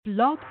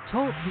Blog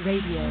Talk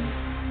Radio.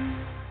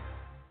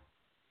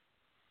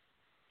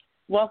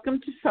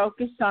 Welcome to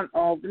Focus on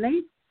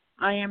Albany.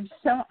 I am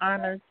so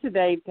honored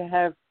today to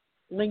have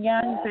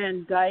Leon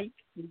Van Dyke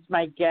as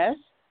my guest,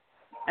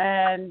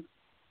 and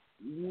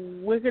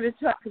we're going to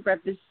talk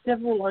about the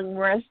civil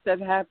unrest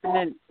that happened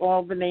in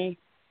Albany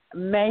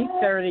May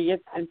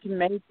 30th into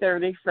May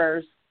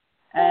 31st,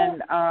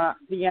 and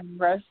the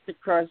unrest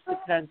across the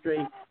country.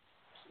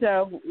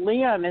 So,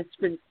 Leon, it's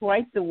been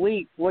quite the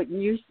week,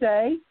 wouldn't you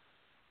say?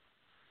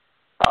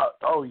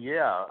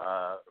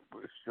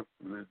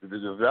 The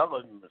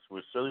developments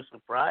were so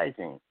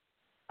surprising.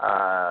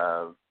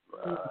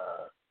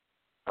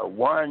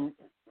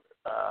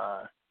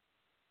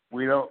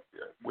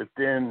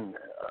 Within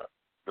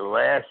the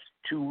last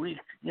 2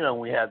 weeks,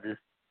 we had this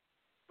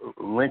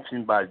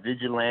lynching by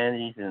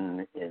vigilantes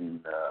in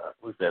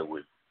with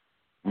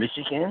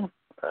Michigan,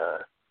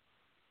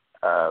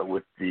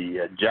 with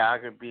the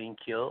jogger being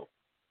killed.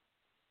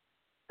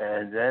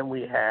 And then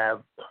we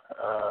have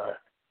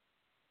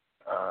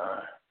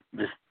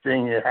this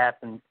thing that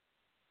happened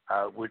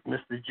with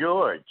Mr.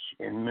 George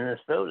in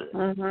Minnesota.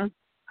 Mm-hmm.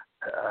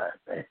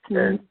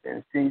 And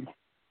it seems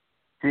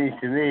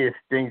to me as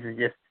things are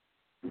just,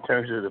 in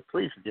terms of the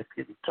police, are just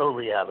getting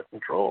totally out of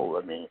control.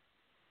 I mean,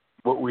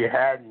 what we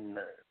had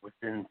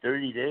within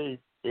 30 days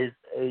is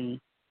a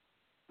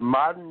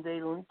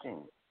modern-day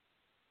lynching.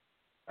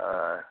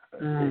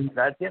 It's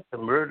not just a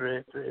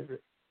murder.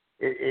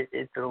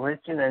 It's a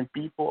lynching, and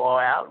people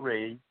are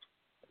outraged.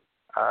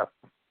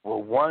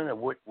 For one, of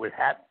what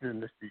happened to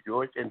Mr.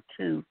 George, and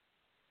two,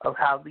 of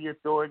how the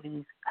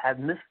authorities have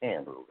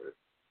mishandled it.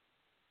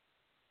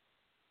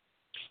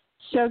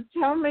 So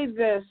tell me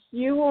this: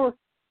 you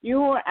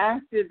were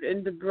active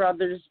in the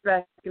Brothers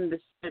back in the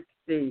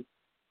 '60s,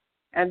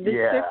 and the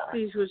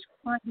 '60s was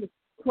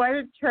quite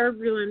a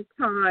turbulent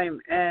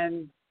time,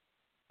 and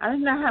I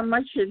don't know how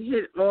much it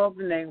hit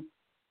Albany,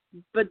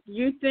 but do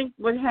you think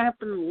what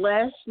happened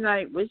last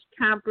night was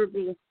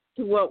comparable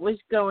to what was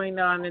going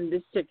on in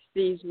the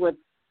 '60s with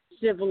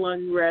civil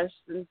unrest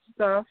and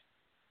stuff?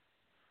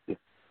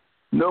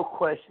 No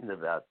question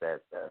about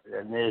that.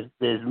 And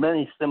there's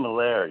many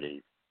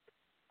similarities.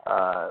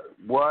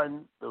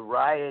 One, the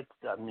riots.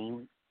 I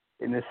mean,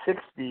 in the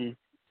 '60s,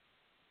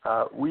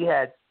 we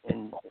had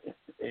in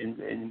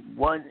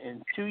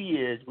 2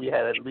 years we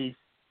had at least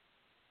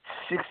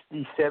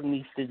 60,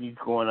 70 cities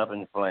going up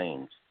in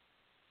flames.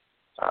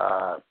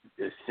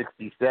 There's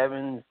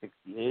 67,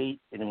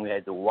 68, and then we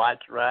had the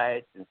Watts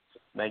riots in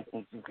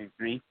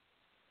 1963.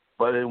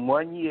 But in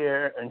 1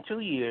 year and 2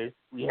 years,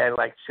 we had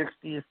like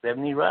 60 or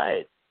 70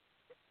 riots.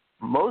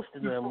 Most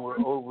of them were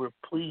over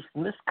police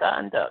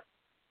misconduct.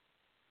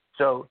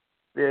 So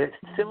there's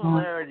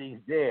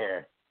similarities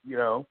there,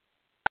 and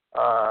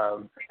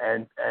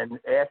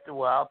after a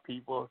while,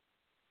 people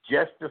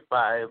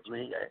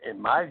justifiably,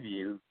 in my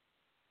view,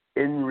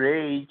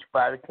 enraged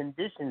by the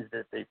conditions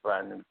that they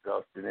find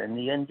themselves in and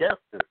the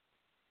injustice.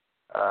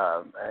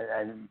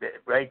 And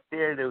right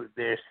there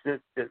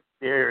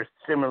are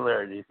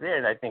similarities there,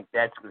 and I think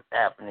that's what's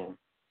happening.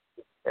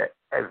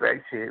 As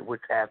I said,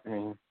 what's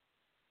happening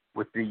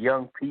with the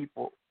young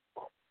people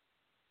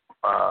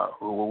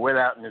who went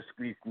out in the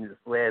streets in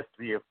this last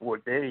 3 or 4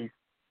 days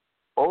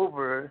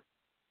over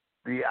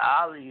the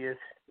obvious.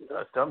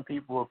 Some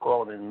people will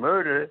call it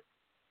murder.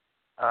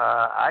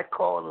 I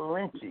call it a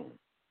lynching.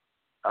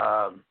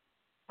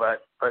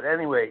 But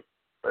anyway,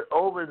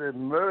 over the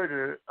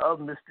murder of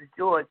Mr.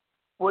 George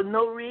for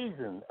no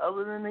reason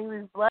other than he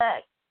was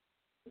black.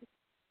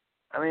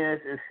 I mean,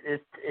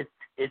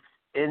 it's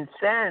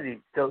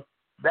insanity. So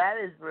that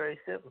is very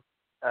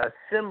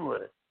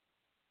similar.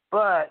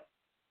 But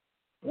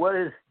what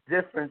is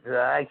different that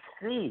I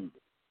see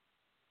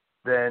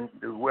than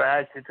the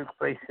riots that took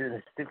place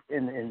in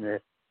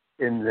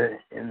the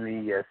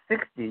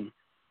 '60s,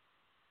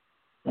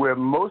 where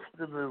most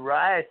of the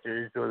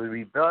rioters or the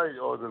rebellion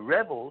or the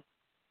rebels,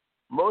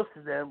 most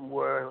of them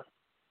were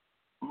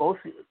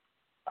mostly,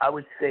 I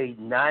would say,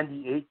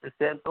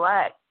 98%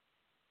 black.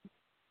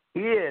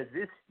 Here,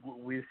 what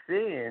we're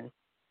seeing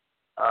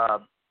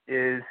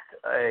is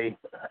a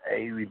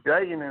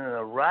rebellion and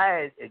a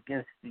riot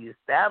against the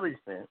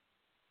establishment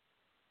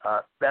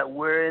that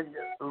were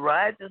the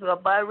rioters are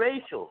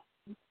biracial.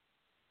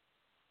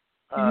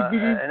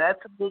 And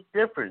that's a big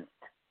difference.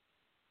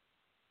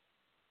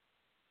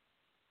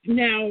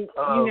 Now,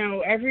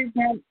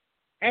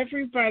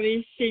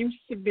 everybody seems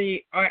to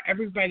be, or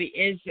everybody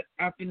is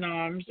up in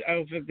arms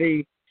over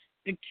the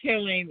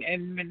killing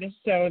in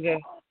Minnesota.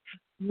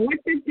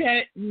 What did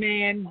that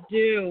man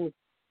do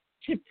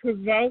to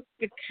provoke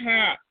the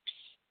cops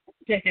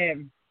to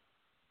him?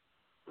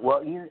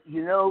 Well,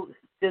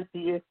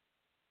 Cynthia,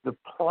 the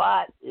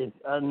plot is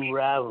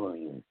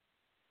unraveling.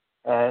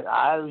 And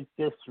I was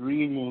just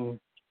reading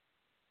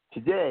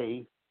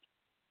today,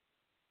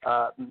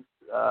 Mr.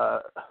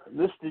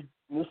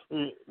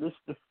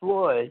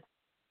 Floyd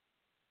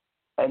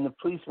and the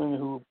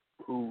policeman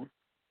who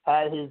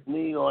had his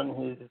knee on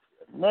his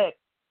neck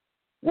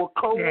were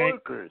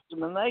co-workers in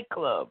the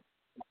nightclub.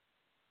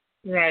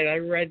 Right, I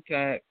read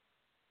that.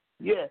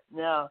 Yeah.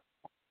 Now,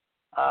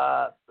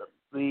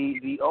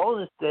 the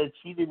owner said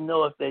she didn't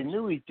know if they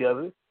knew each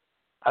other.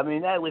 I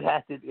mean, that would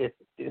have to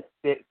if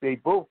they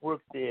both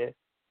worked there.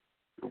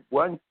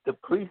 One, the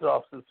police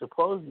officer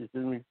supposedly has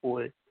been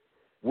reported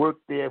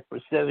worked there for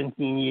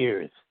 17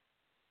 years.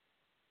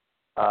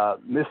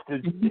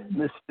 Mr.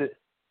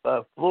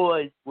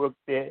 Floyd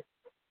worked there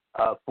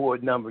for a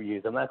number of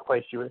years. I'm not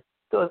quite sure.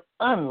 So it's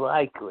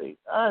unlikely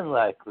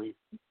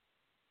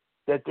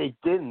that they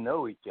didn't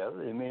know each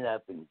other. They may not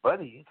have been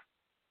buddies,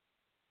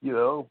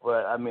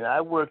 But I mean,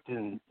 I worked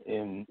in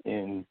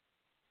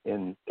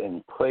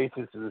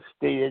places of the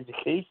state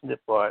education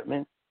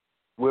department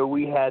where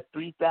we had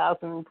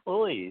 3,000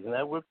 employees, and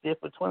I worked there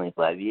for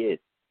 25 years.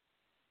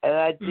 And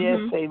I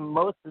dare say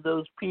most of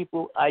those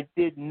people I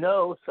did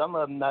know, some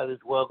of them not as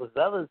well as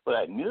others, but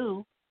I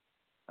knew.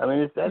 I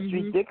mean, that's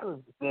ridiculous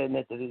saying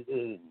that they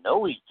didn't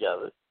know each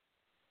other.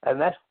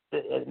 And that,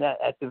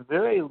 at the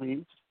very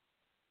least,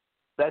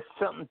 that's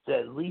something to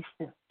at least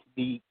to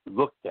be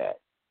looked at.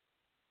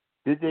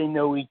 Did they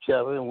know each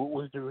other, and what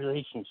was the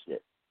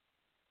relationship?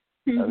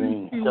 I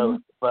mean,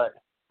 but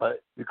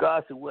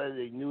regardless of whether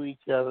they knew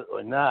each other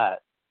or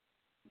not,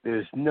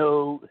 there's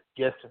no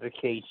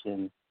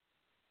justification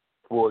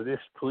for this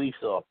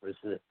police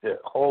officer to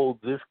hold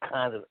this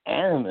kind of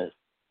animus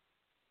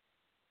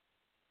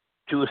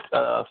to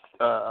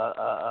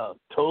a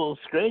total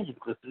stranger,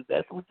 because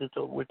that's what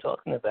we're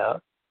talking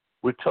about.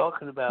 We're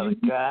talking about a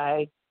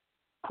guy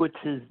puts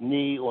his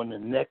knee on the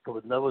neck of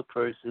another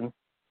person,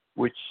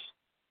 which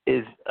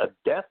is a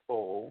death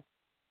hole,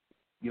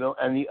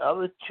 and the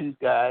other two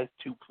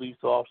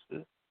police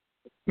officers,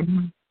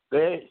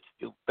 they're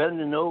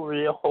bending over,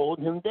 they're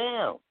holding him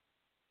down.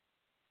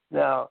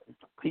 Now,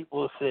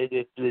 people say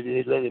that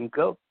they let him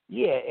go.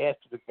 Yeah,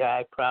 after the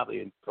guy,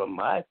 probably from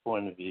my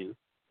point of view,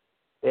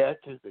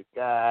 after the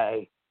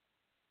guy,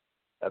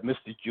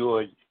 Mr.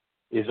 George,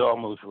 is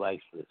almost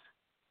lifeless.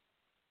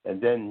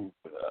 And then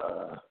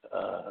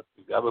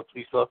the other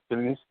police officer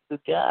finishes the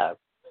job.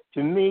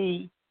 To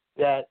me,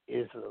 that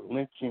is a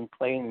lynching,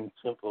 plain and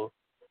simple.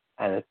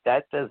 And if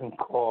that doesn't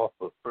call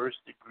for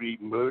first-degree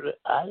murder,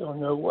 I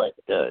don't know what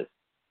does.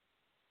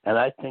 And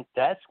I think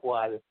that's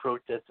why the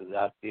protesters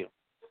out there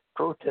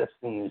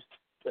protesting is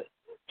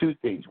two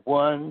things.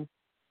 One,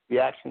 the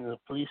action of the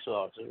police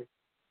officer.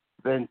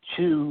 Then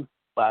two,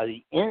 by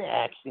the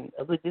inaction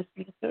of the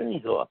district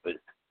attorney's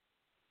office.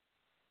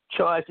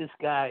 Charge this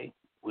guy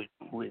with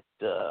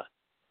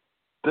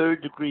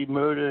third-degree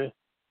murder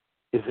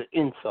is an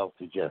insult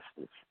to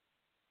justice.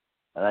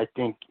 And I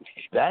think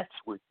that's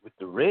what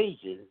the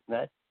rage is,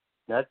 not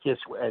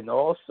just, and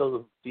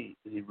also the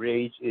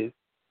rage is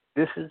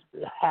this has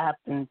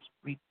happened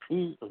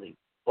repeatedly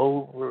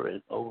over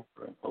and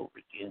over and over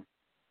again in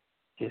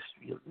the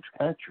history of this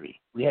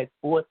country. We had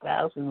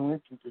 4,000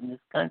 lynchings in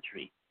this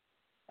country,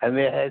 and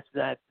there has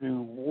not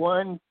been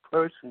one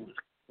person who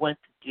went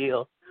to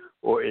jail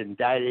or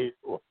indicted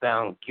or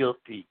found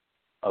guilty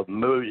of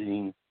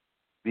murdering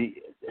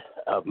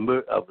of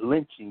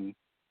lynching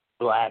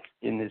blacks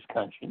in this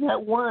country.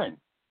 Not one.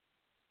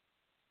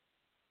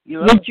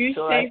 Would you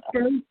say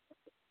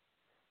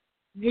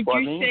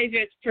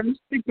that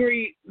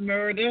first-degree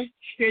murder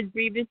should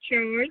be the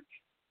charge?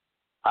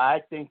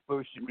 I think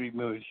first-degree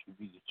murder should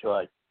be the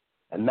charge,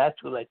 and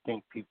that's what I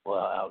think people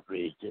are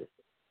outraged at.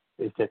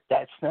 Is that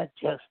that's not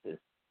justice.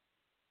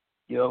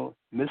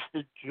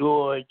 Mr.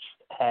 George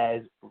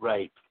has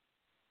rights,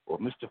 or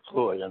Mr.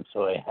 Floyd, I'm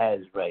sorry,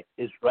 has rights.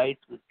 His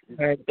rights, his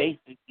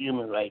basic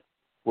human rights,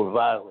 were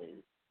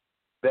violated.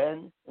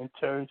 Then, in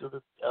terms of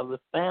the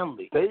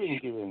family, they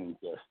didn't get any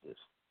justice.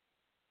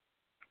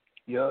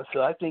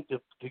 So I think the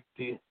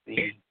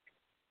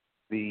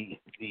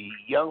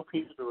young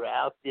people who are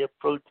out there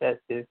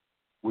protesting,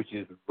 which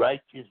is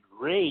righteous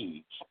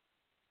rage.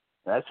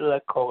 That's what I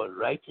call it,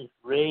 righteous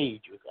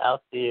rage, was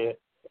out there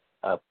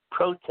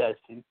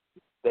protesting.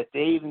 That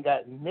they even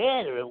got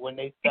madder when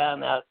they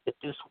found out that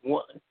this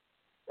one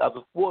of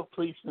the four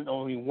policemen,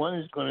 only one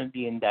is going to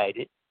be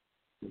indicted,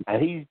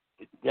 and he's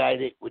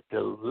indicted with the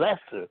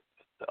lesser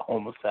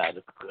homicide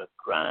of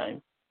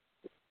crime.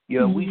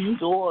 We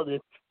saw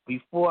this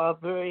before our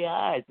very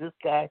eyes. This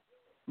guy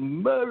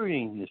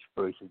murdering this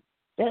person.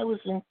 That was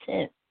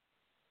intent.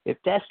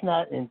 If that's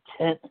not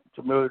intent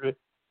to murder,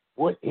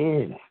 what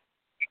is?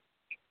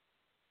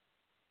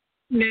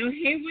 Now,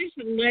 he was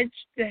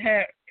alleged to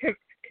have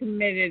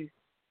committed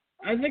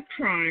other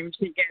crimes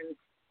against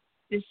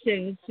the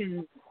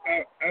citizens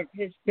of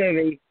his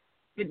city,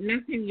 but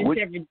nothing was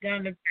ever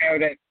done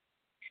about it.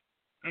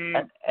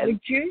 Would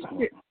you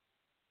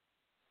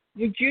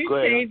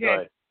say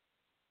that?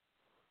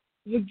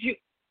 Would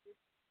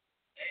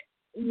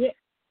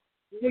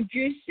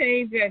you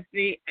say that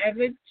the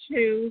other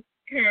two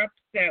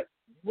cops that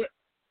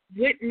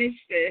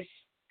witnessed this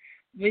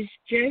was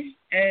just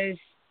as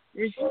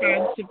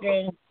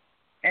responsible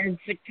as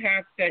the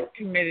cop that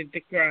committed the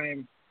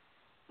crime?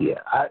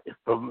 Yeah,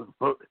 from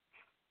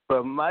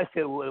my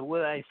side,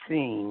 what I've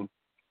seen,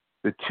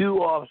 the two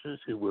officers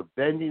who were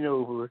bending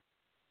over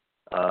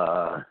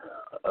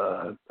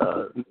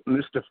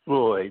Mr.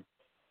 Floyd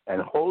and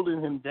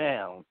holding him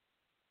down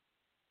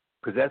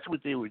because that's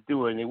what they were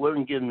doing. They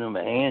weren't giving him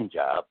a hand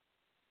job.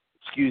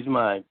 Excuse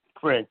my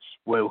French.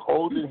 We're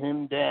holding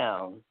him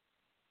down,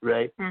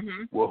 right?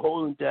 Mm-hmm. We're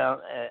holding down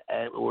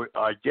or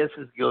are just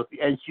as guilty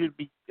and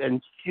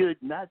should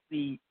not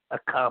be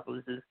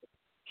accomplices.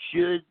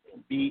 Should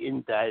be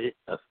indicted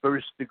of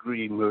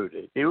first-degree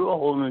murder. They were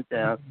holding him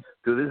down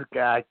till this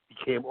guy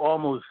became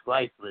almost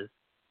lifeless,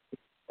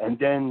 and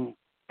then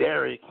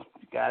Derek,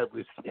 the guy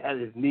who had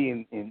his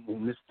knee in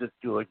Mr.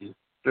 George's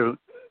throat,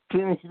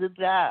 finished the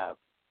job.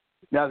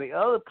 Now the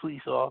other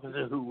police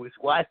officer who was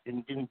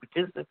watching didn't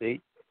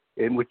participate,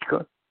 in which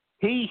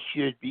he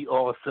should be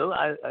also.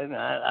 I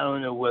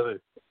don't know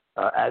whether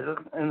as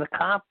an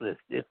accomplice,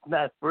 if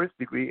not first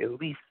degree,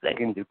 at least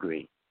second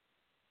degree.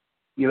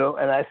 You know,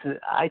 and I said,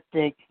 I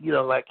think, you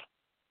know, like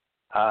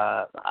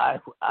I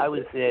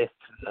was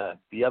asked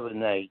the other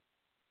night.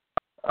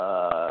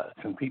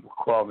 Some people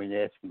called me and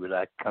asked me would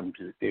I come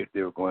to.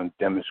 They were going to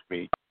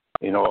demonstrate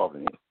in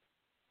Albany,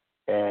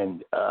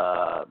 and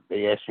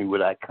they asked me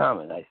would I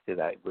come, and I said,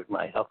 with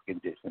my health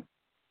condition,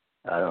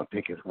 I don't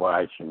think it's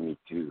wise for me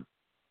to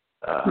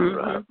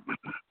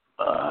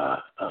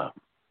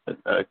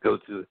go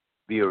to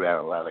be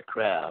around a lot of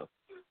crowds.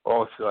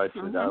 Also, I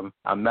said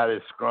I'm not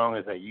as strong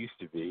as I used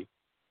to be.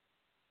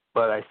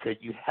 But I said,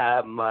 you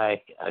have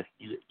my,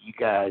 you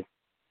guys,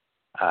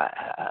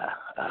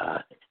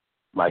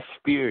 my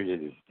spirit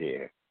is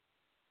there.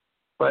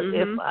 But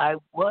if I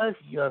was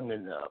young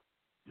enough,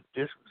 if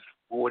this was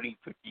 40,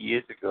 50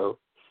 years ago,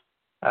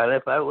 and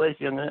if I was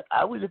young enough,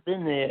 I would have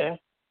been there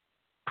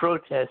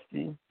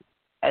protesting,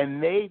 and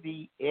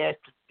maybe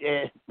after,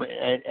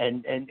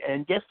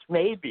 and just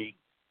maybe,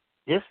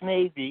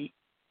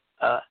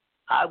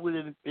 I would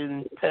have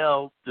been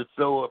compelled to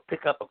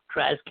pick up a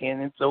trash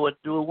can and throw it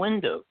through a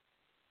window.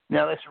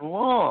 Now, that's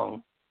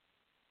wrong,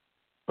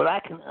 but I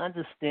can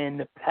understand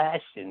the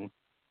passion,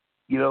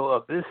 you know,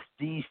 of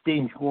these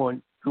things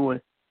going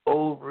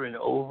over and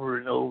over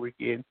and over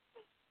again,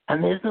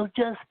 and there's no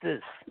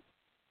justice,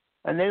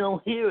 and they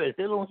don't hear it.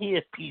 They don't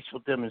hear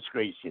peaceful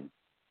demonstration.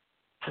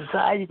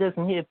 Society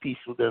doesn't hear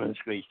peaceful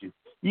demonstration.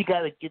 You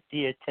got to get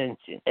their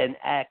attention and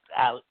act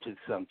out to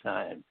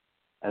sometimes,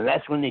 and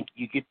that's when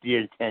you get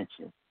their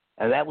attention,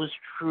 and that was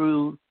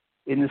true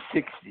in the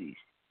 60s.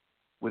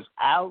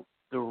 Without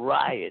the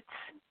riots,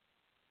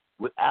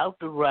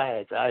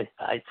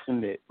 I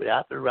submit,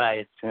 without the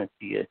riots,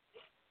 Cynthia,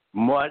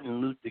 Martin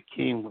Luther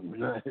King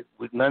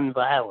with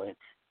nonviolence,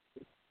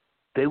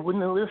 they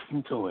wouldn't have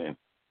listened to him.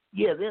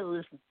 Yeah, they'll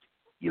listen.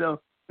 You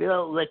know,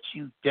 they'll let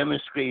you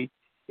demonstrate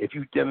if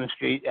you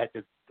demonstrate at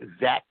the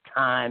exact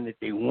time that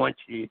they want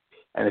you,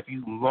 and if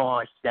you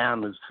march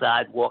down the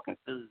sidewalk and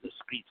through the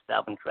street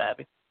stopping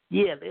traffic.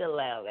 Yeah, they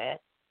allow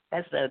that.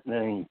 That's not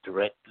nothing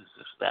direct to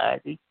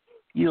society.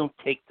 You don't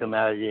take them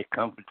out of their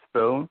comfort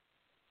zone.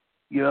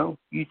 You know,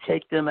 you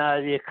take them out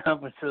of their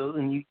comfort zone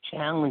and you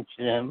challenge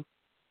them,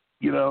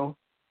 you know,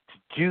 to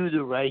do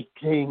the right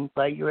thing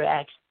by your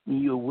action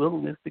and your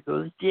willingness to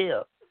go to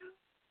jail.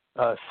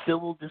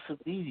 Civil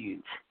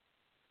disobedience.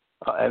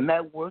 And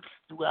that works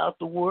throughout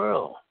the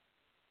world.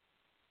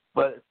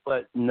 But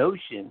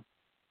notion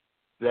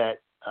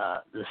that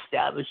the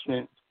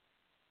establishment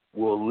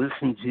will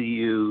listen to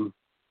you.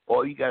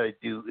 All you got to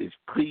do is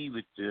plead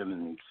with them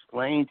and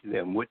explain to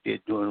them what they're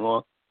doing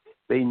wrong.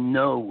 They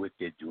know what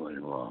they're doing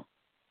wrong.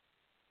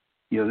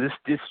 You know, this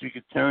district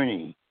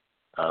attorney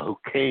who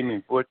came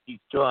and brought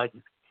these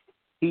charges,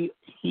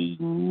 he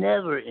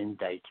never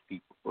indicts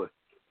people for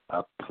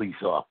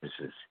police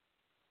officers.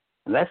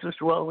 And that's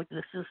what's wrong with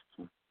the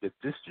system. The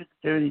district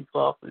attorney's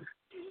office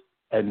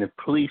and the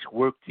police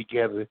work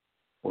together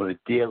on a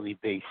daily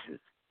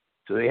basis.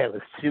 So they have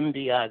a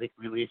symbiotic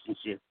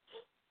relationship.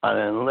 And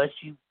unless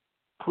you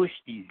push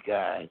these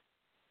guys,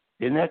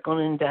 they're not going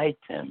to indict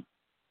them.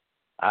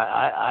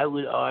 I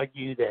would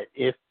argue that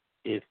if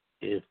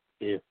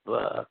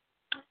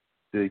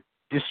the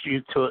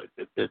district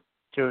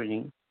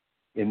attorney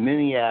in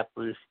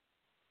Minneapolis,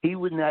 he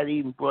would not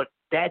even brought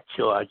that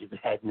charge if it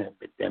hadn't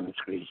been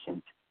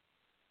demonstrations.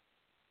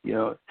 You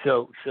know,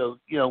 so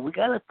you know we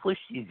got to push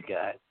these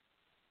guys,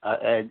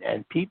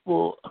 and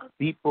people.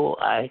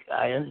 I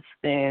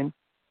understand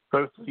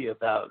perfectly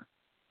about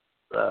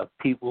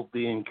people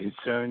being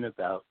concerned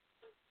about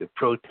the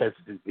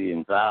protesters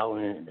being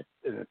violent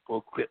and the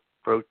full-equipped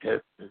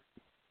protesters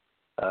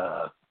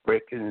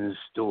breaking into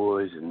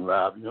stores and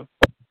robbing them.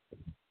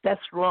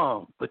 That's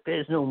wrong, but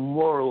there's no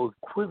moral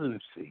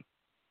equivalency.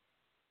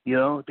 You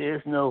know,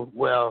 there's no,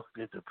 well,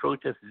 the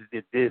protesters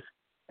did this,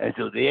 and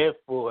so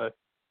therefore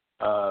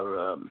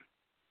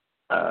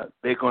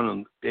they're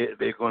going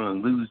to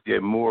lose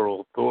their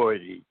moral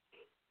authority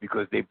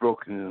because they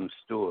broke into them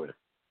stores.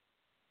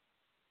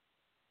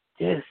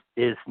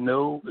 There's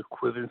no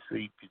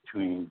equivalency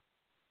between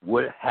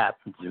what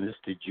happened to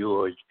Mr.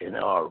 George and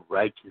our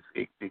righteous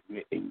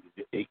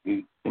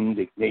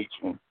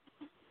indignation.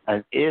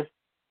 And if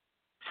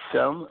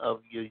some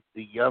of the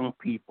young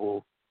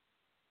people,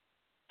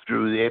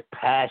 through their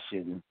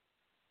passion,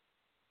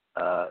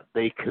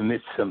 they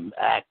commit some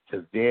act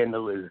of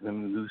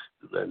vandalism,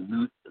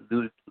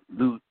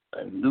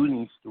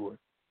 looting stores.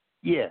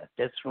 Yeah,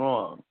 that's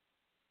wrong.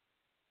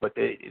 But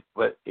it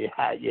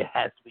has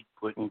to be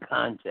put in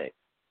context.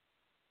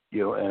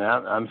 And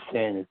I'm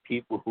saying that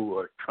people who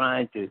are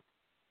trying to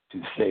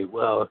say,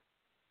 well,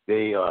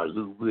 you're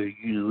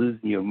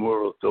losing your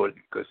moral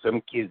authority because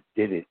some kids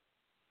did it.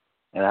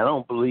 And I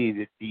don't believe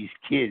that these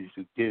kids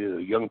who did it or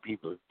young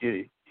people who did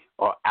it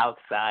are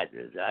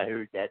outsiders. I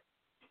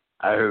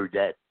heard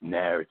that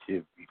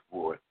narrative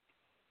before,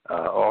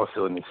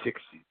 also in the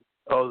 60s.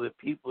 Oh, the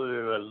people that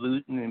are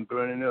looting and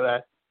burning,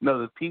 no,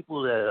 the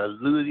people that are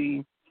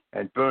looting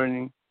and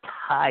burning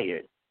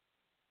tired.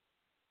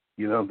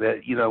 We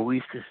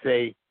used to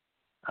say,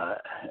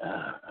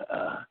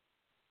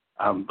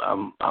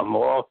 I'm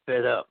all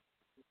fed up,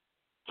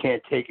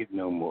 can't take it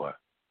no more,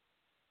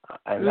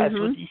 and that's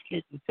what these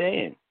kids are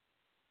saying.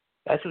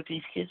 That's what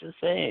these kids are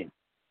saying.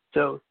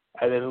 So,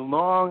 and as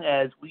long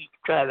as we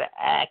try to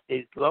act,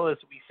 as long as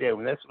we say,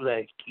 and that's what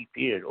I keep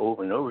hearing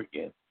over and over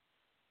again.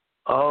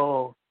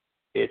 Oh,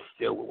 it's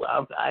still,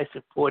 I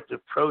support the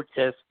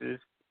protesters,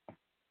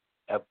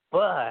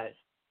 but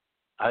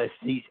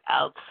these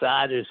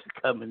outsiders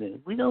coming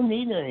in. We don't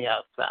need any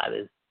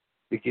outsiders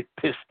to get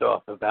pissed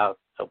off about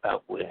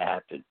what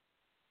happened.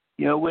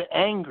 We're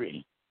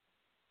angry,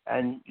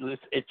 and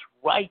it's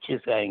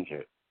righteous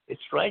anger.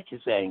 It's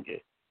righteous anger.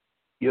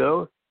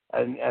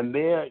 And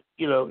there,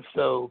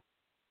 so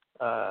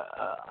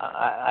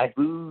I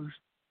lose.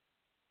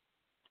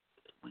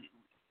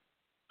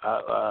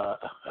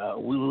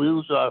 We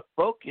lose our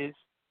focus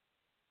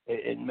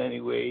in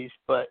many ways,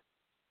 but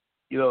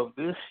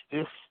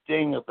this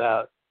thing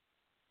about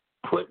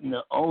putting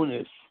the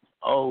onus.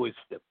 Oh,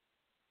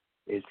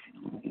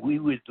 we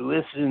would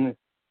listen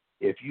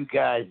if you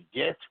guys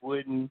just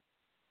wouldn't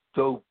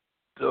throw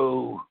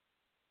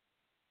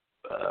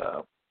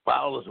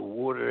bottles of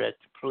water at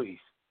the police.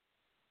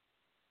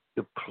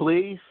 The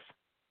police,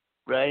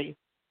 right?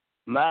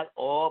 Not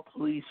all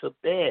police are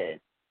bad,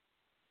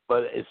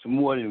 but it's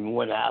more than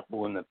one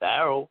apple in the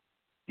barrel.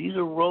 These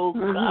are rogue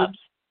cops.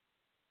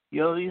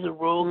 These are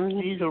rogue.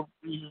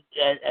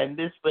 And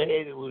this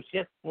behavior was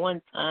just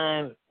one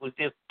time. It was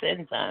just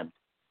 10 times.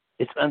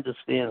 It's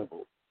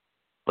understandable,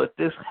 but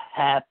this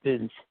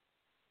happens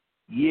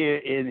year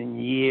in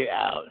and year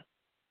out.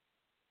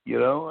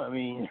 I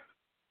mean,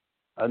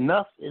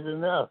 enough is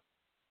enough.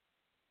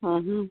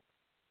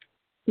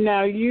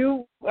 Now,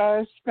 you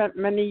spent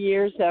many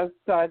years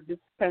outside this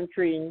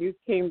country, and you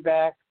came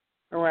back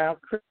around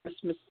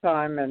Christmas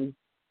time. And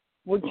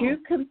would you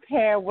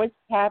compare what's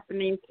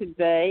happening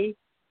today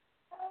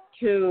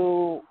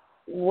to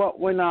what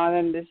went on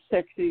in the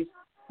 60s?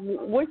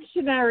 Which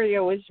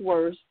scenario is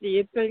worse? Do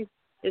you think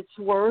it's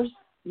worse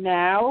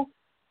now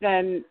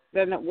than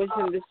it was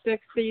in the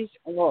 60s,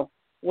 or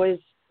was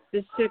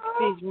the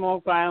 60s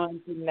more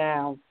violent than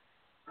now?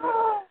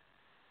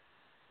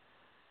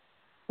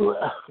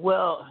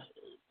 Well,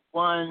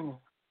 one,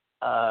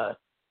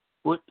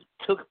 what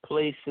took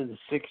place in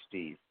the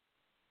 60s,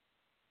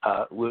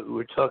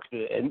 we're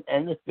talking,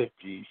 and the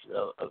 50s,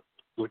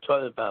 we're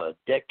talking about a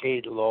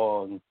decade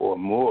long or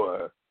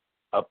more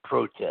of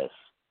protests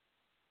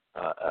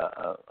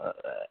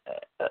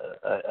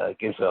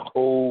against a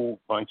whole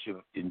bunch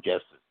of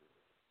injustices.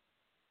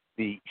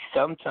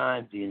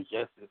 Sometimes the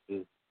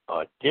injustices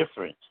are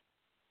different,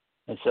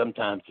 and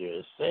sometimes they're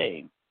the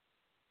same.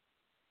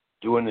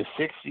 During the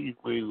 60s,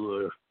 we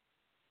were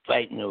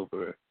fighting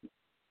over,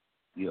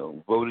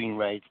 voting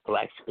rights.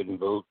 Blacks couldn't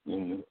vote,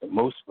 and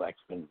most blacks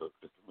couldn't vote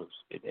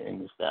in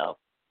the South.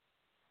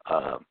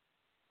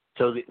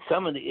 So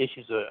some of the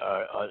issues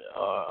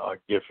are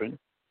different,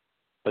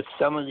 but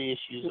some of the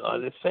issues are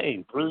the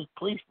same.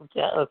 Police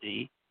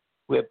brutality,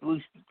 we had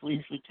police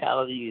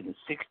brutality in the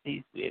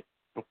 60s. We had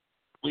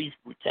police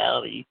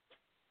brutality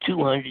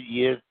 200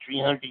 years,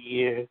 300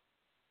 years,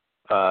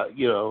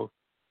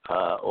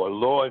 or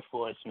law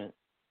enforcement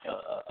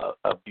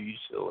abuse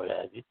or what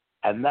have you.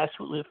 And that's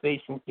what we're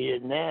facing here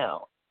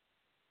now.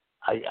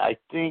 I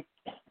think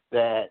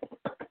that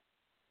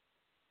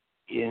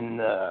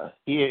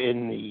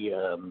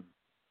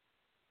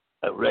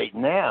right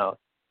now,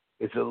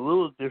 it's a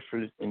little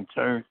different in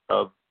terms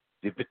of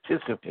the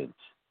participants.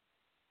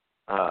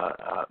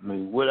 I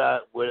mean, what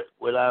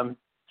I'm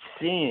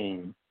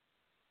seeing,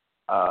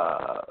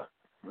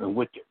 and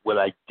what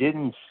I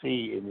didn't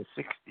see in the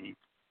 60s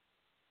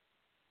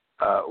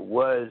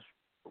was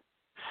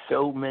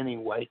so many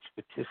whites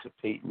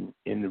participating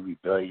in the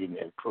rebellion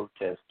and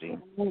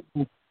protesting.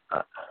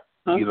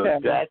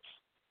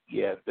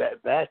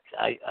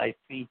 I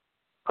see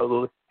a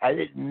little, and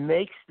it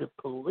makes the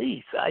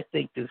police. I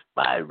think this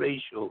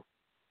biracial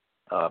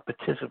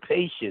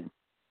participation,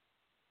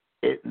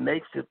 it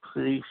makes the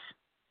police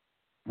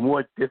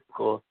more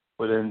difficult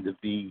for them to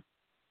be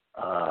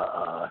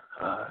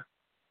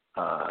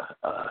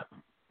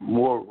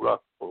more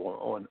rough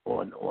on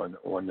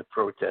the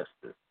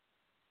protesters.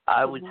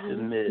 I would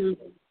submit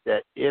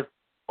that if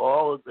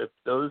all of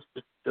those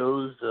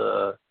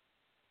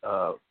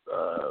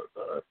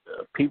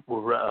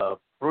people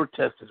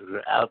protesters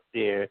were out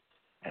there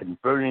and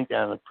burning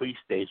down a police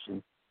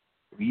station,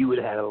 you would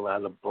have a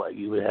lot of blood.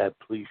 You would have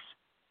police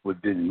would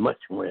have been much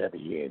more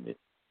heavy-handed.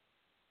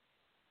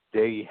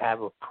 They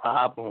have a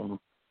problem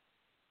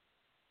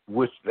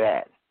with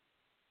that,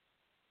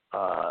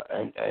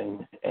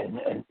 and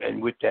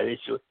with that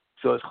issue.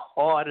 So it's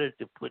harder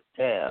to put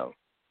down.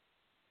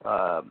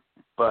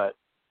 But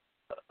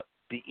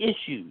the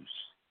issues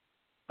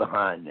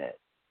behind that,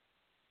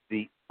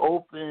 the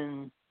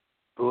open,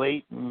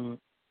 blatant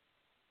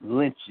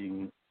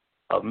lynching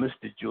of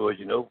Mr. George,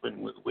 and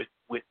open with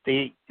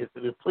the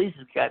police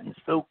has gotten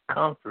so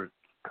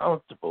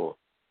comfortable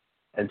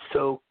and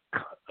so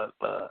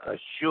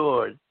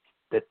assured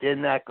that they're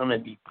not going to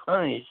be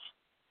punished,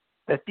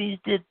 that these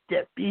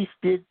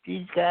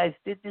guys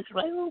did this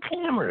right on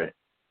camera.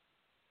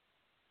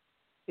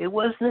 It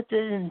wasn't that they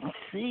didn't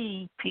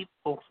see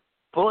people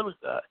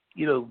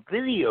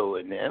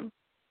videoing them.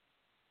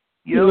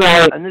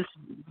 Right. And this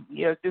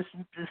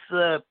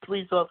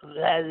police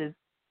officer had his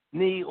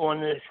knee on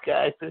this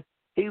guy. So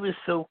he was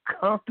so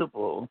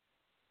comfortable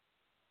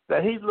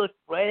that he looked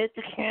right at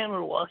the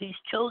camera while he's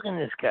choking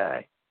this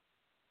guy,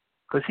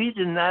 because he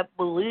did not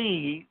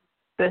believe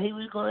that he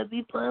was going to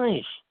be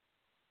punished.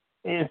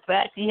 In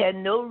fact, he had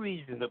no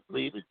reason to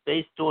believe it,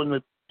 based on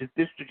the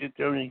district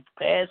attorney's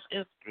past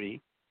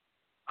history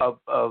of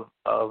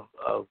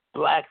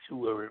blacks who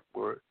were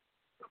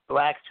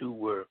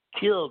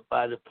killed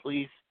by the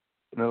police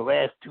in the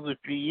last 2 or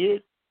 3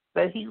 years,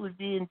 that he would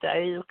be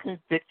indicted or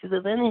convicted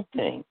of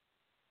anything.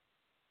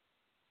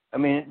 I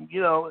mean,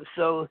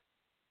 so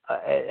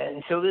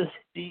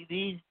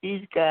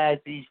these guys,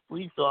 these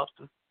police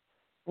officers,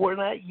 were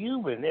not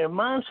human. They're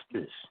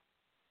monsters.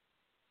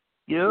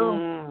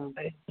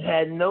 They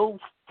had no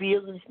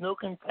feelings, no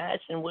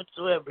compassion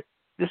whatsoever.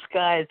 This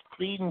guy is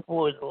pleading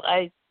for his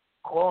life,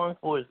 calling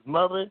for his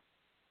mother,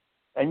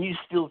 and you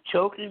still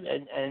choking,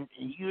 and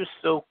you're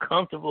so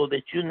comfortable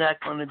that you're not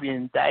going to be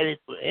indicted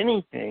for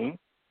anything.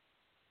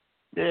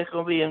 They're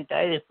going to be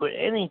indicted for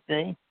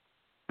anything.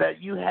 That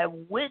you have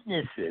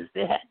witnesses.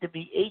 There had to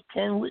be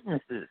 8-10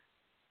 witnesses.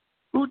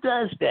 Who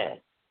does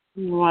that?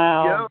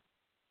 Wow.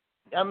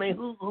 I mean,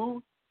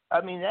 who?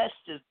 I mean, that's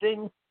the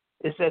thing,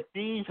 is that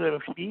these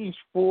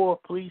 4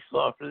 police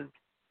officers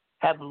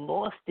have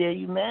lost their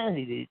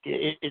humanity.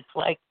 It's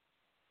like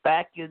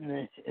back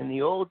in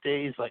the old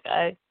days, like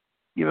in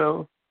the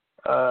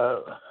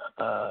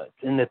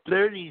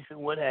 30s and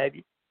what have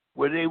you,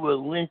 where they were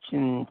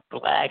lynching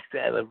blacks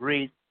at a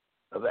rate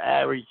of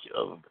average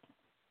of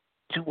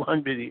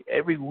 200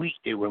 every week.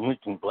 They were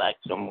lynching blacks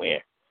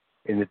somewhere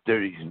in the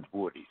 30s and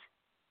 40s.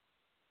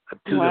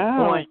 To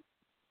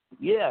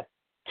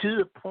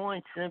the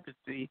point,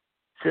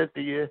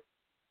 Cynthia,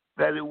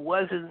 that it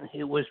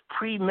was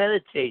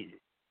premeditated,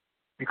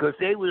 because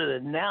they would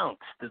have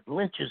announced, the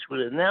lynchers would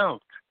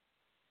announce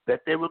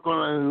that they were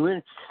going to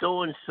lynch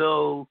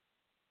so-and-so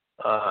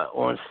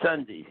on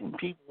Sundays, and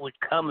people would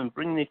come and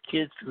bring their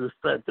kids to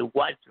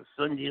watch the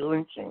Sunday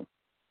lynching,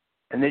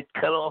 and they'd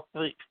cut off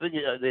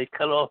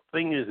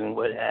fingers and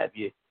what have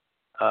you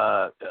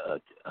to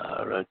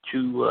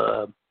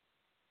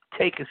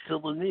take a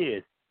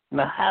souvenir.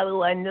 Now, how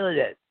do I know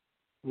that?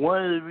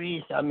 One of the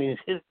reasons,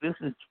 this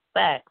is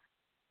fact.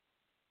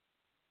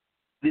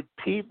 The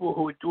people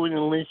who were doing the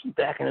lynching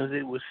back in those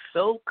days were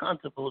so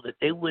comfortable that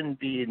they wouldn't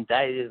be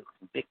indicted or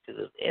convicted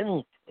of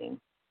anything.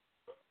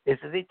 Is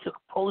that they took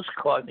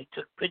postcards, they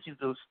took pictures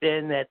of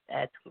standing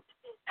at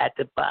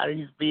the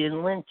bodies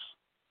being lynched.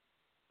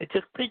 They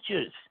took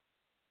pictures.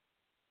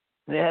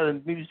 They have a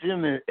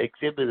museum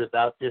exhibit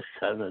about this,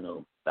 I don't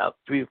know, about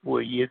 3 or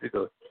 4 years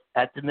ago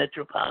at the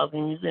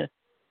Metropolitan Museum.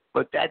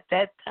 But at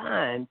that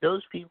time,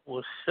 those people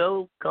were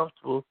so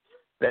comfortable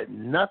that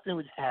nothing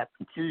would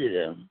happen to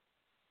them,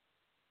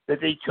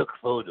 that they took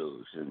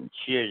photos and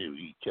shared it with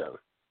each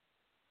other.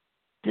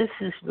 This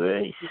is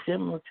very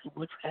similar to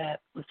what's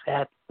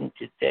happening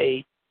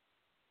today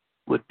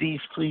with these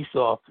police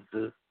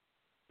officers.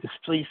 This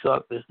police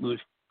officer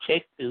who's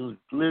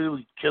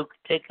literally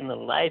taking the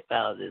life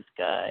out of this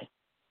guy.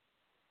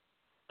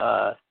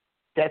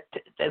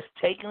 That's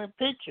taking a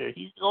picture.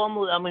 He's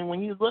almost.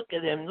 When you look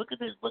at him, look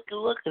at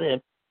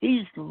him.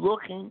 He's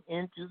looking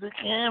into the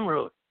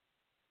camera.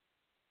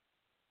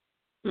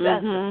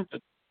 Mm-hmm.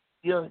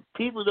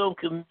 People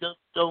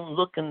don't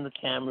look in the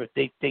camera if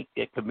they think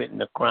they're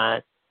committing a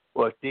crime,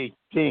 or if they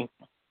think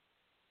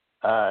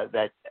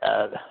that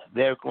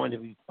they're going to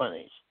be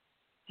punished.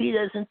 He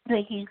doesn't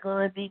think he's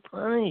going to be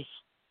punished.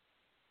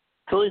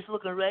 So he's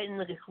looking right in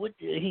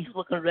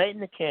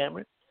the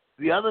camera.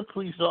 The other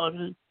police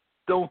officers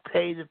don't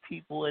pay the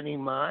people any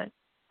mind,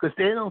 because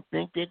they don't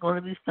think they're going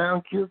to be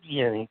found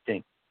guilty of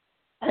anything,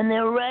 and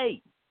they're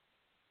right.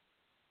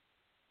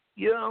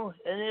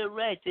 And they're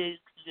right.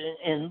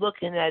 And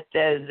looking at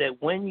that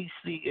when you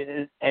see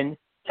it, and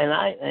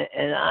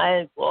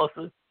I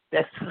also,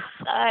 that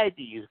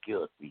society is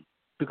guilty,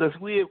 because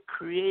we have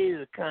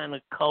created a kind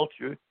of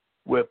culture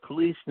where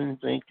policemen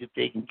think that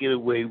they can get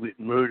away with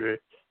murder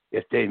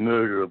if they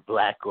murder a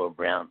black or a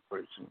brown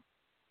person.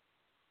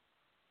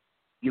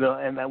 You know,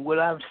 and what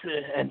I'm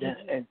saying,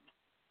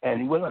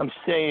 and what I'm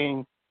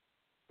saying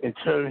in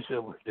terms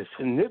of the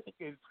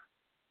significance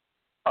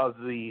of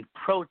the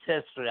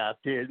protesters out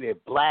there, they're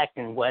black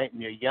and white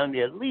and they're young.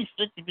 They're at least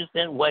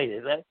 50% white,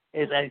 as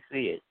I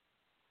see it.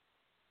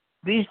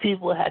 These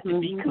people have to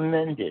be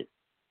commended.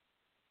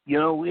 You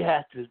know,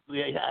 I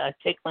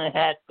take my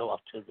hat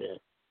off to them.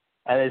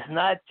 And it's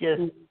not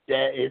just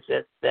that, it's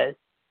that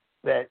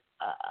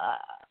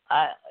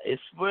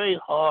it's very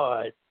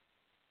hard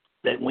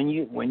that when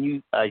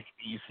you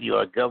see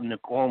our Governor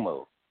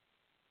Cuomo,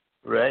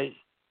 right,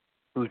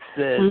 who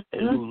says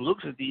and who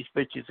looks at these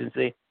pictures and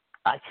say,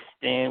 I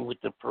stand with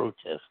the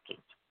protesters.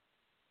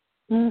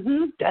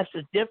 That's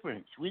the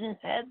difference. We didn't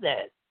have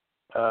that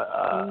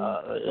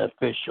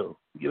official,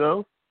 you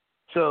know.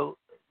 So,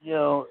 you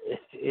know,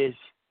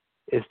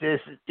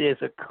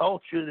 there's a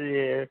culture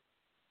there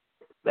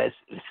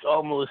it's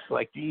almost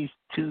like these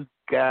two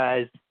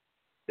guys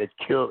that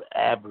killed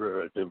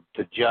Abner, the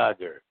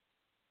jogger.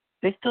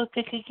 They thought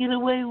they could get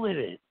away with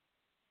it.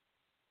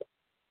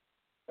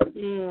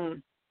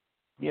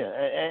 Yeah,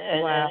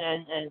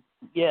 and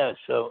yeah.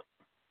 So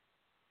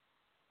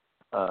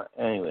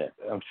anyway,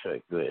 I'm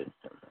sorry. Go ahead.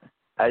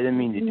 I didn't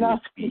mean to do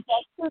a speech.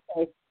 That's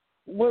okay.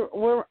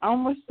 We're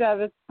almost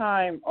out of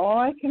time. All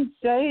I can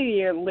say to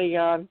you,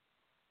 Leon,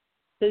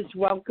 is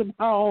welcome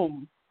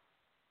home.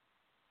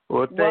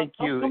 Well, thank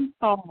welcome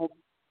home.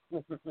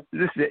 Listen,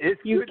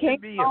 it's good to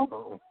be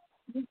home.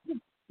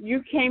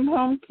 You came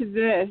home to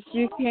this.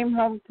 You came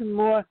home to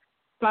more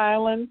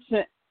violence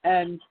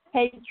and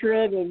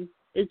hatred, and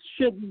it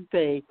shouldn't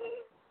be.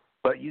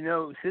 But you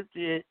know,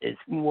 Cynthia, it's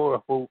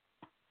more hope.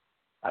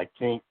 I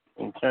think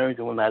in terms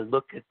of when I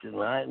look at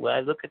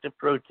the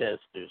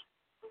protesters,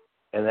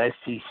 and I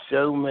see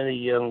so many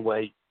young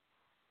white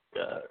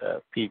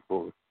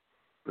people,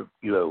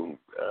 you know,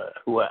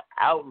 who are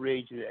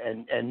outraged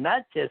and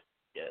not just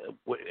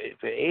for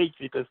age,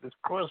 because it's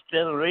cross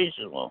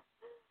generational.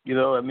 You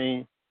know, I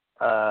mean,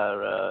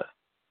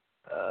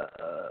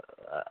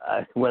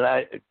 when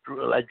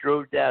I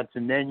drove down to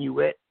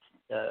Nanuet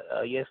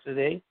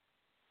yesterday,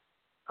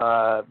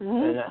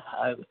 and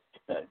I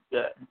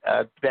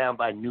down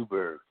by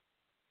Newburgh,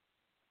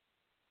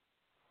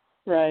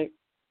 right,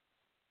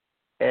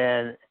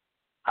 and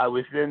I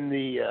was in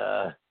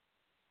the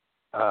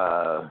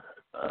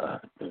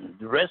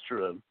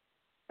restroom,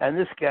 and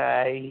this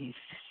guy, he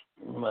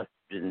must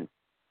have been,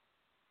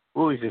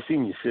 he's a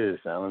senior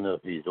citizen. I don't know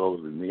if he's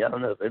older than me. I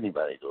don't know if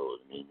anybody's older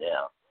than me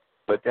now,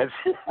 but that's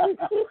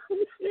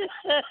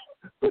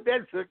but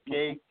that's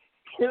okay.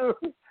 You know,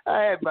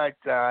 I had my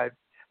time.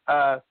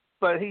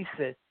 But he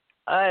said,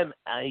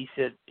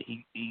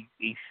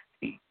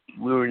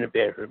 we were in the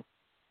bedroom,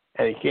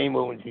 and he came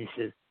over and he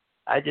said,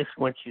 I just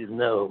want you to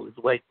know, it was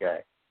a white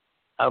guy,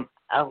 I'm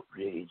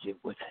outraged at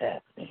what's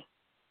happening.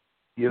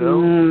 You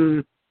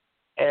know?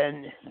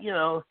 And, you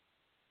know,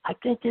 I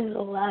think there's a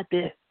lot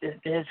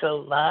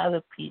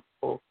of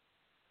people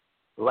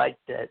like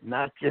that,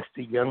 not just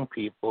the young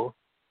people,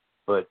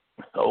 but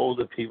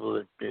older people.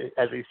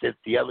 As I said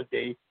the other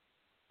day,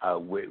 I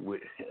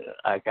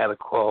got a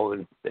call,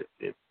 and a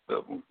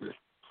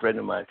friend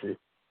of mine said,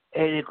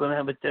 hey, they're going to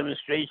have a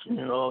demonstration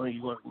and all,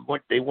 and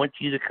they want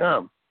you to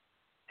come.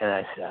 And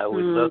I said, I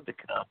would love to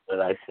come, but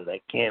I said, I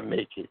can't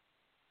make it.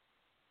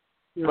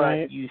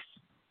 Right.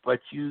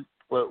 But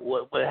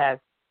what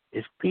happened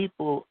is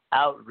people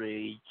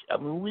outraged. I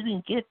mean, we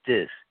didn't get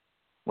this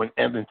when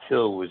Emmett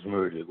Till was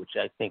murdered, which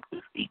I think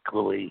was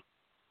equally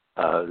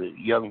the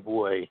young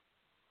boy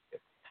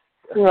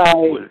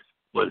right.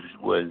 was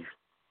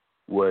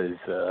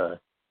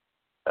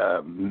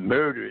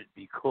murdered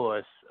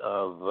because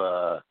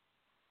of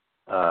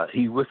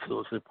he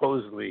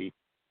supposedly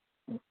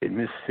in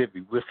Mississippi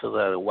whistled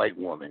at a white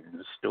woman in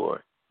the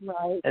store,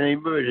 right? And they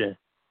murdered her.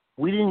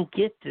 We didn't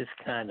get this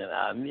kind of.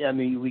 I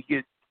mean, we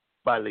get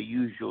by the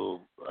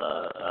usual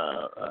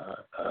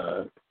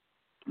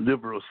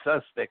liberal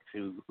suspects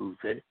who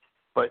said,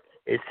 but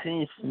it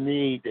seems to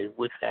me that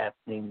what's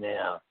happening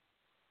now,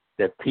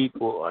 that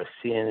people are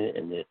seeing it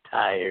and they're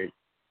tired,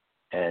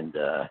 and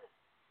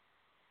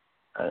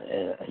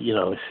you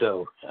know,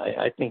 so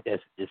I think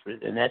that's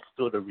different, and that's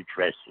sort of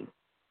refreshing.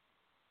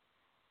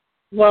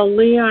 Well,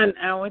 Leon,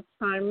 our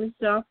time is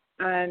up,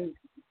 and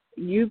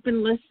you've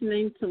been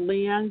listening to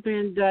Leon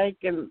Van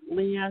Dyke, and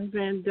Leon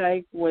Van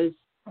Dyke was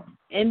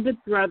in the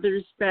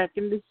Brothers back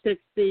in the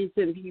 60s,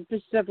 and he for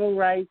civil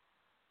rights,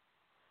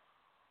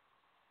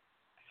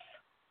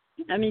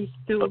 and he's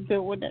still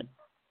doing it.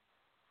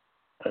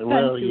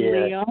 Well, thank you,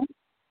 yeah. Leon.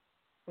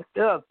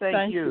 Oh,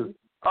 thank you.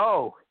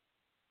 Oh,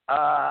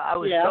 I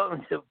was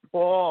talking to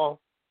Paul.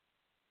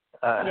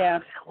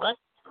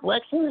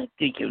 What can I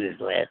think of his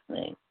last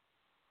name?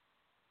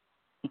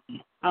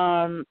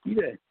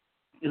 Yeah.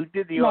 Who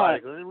did the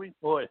article, the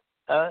report?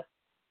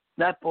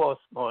 Not Paul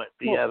Smart,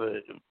 the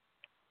other.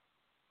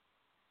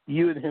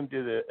 You and him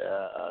did a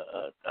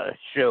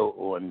show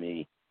on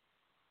me.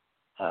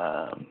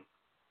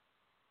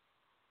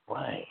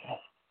 Why?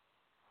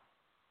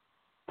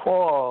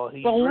 Paul.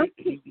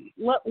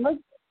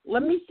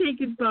 let me say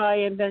goodbye,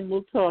 and then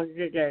we'll talk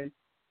again.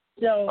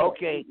 So,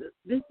 Okay.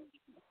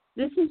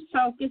 This is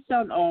Focus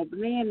on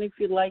Albany, and if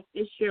you like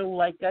this show,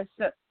 like us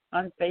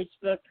on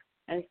Facebook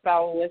and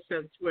follow us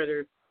on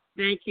Twitter.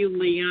 Thank you,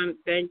 Leon.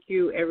 Thank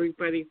you,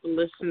 everybody, for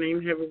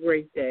listening. Have a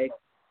great day.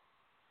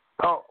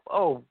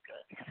 Oh,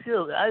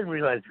 still, I didn't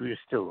realize we were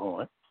still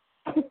on.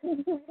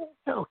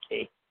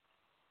 Okay.